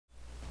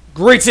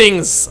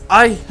Greetings!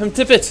 I am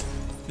TiPit.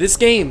 This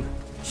game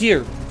here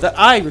that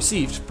I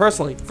received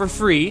personally for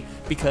free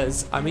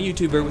because I'm a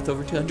YouTuber with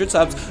over 200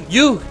 subs,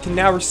 you can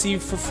now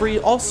receive for free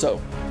also.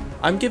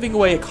 I'm giving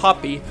away a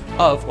copy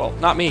of, well,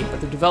 not me,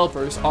 but the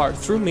developers are,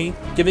 through me,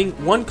 giving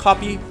one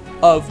copy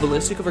of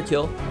Ballistic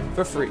Overkill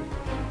for free.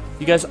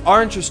 If you guys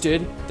are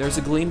interested, there's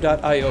a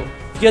gleam.io.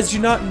 If you guys do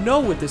not know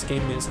what this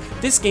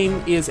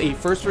game is a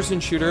first-person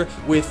shooter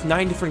with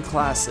 9 different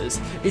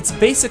classes. It's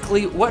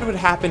basically what would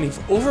happen if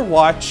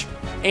Overwatch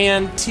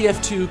and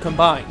TF2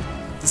 combined.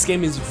 This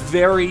game is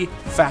very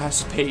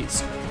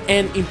fast-paced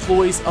and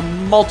employs a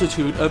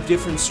multitude of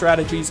different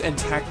strategies and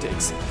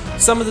tactics.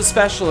 Some of the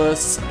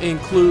specialists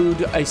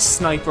include a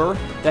sniper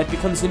that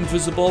becomes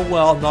invisible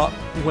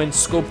when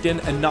scoped in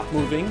and not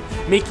moving,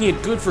 making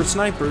it good for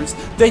snipers.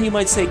 Then you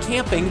might say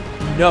camping.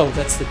 No,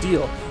 that's the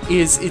deal.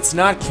 It's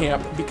not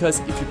camp, because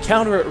if you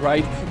counter it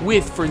right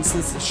with, for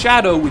instance, the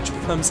shadow, which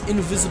becomes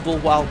invisible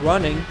while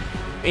running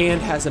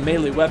and has a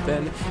melee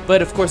weapon,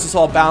 but of course it's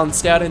all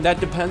balanced out, and that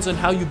depends on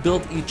how you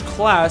build each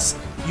class.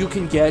 You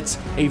can get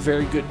a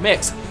very good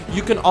mix.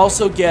 You can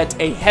also get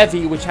a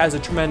heavy, which has a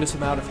tremendous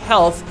amount of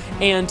health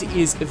and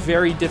is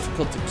very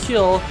difficult to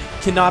kill,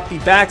 cannot be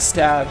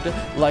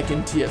backstabbed like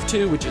in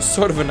TF2, which is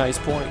sort of a nice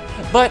point,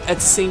 but at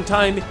the same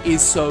time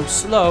is so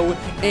slow,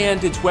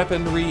 and its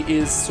weaponry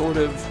is sort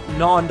of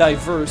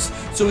non-diverse,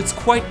 so it's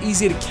quite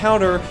easy to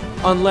counter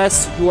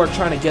unless you are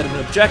trying to get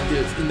an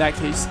objective. In that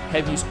case,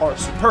 heavies are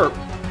superb.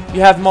 You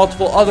have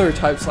multiple other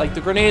types like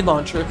the grenade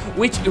launcher,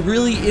 which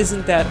really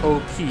isn't that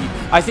OP.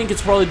 I think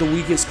it's probably the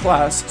weakest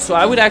class, so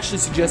I would actually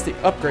suggest they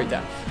upgrade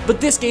that. But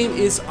this game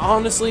is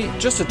honestly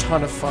just a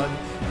ton of fun,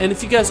 and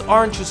if you guys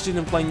are interested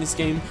in playing this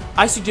game,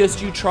 I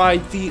suggest you try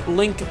the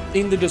link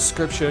in the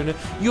description.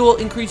 You will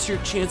increase your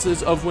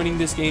chances of winning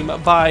this game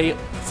by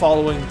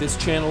following this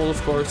channel,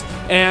 of course,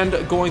 and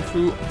going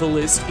through the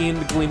list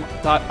in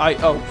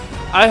gleam.io.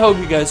 I hope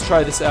you guys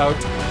try this out,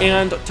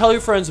 and tell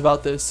your friends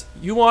about this.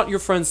 You want your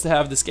friends to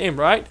have this game,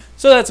 right?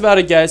 So that's about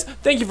it, guys.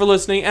 Thank you for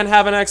listening, and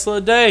have an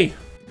excellent day.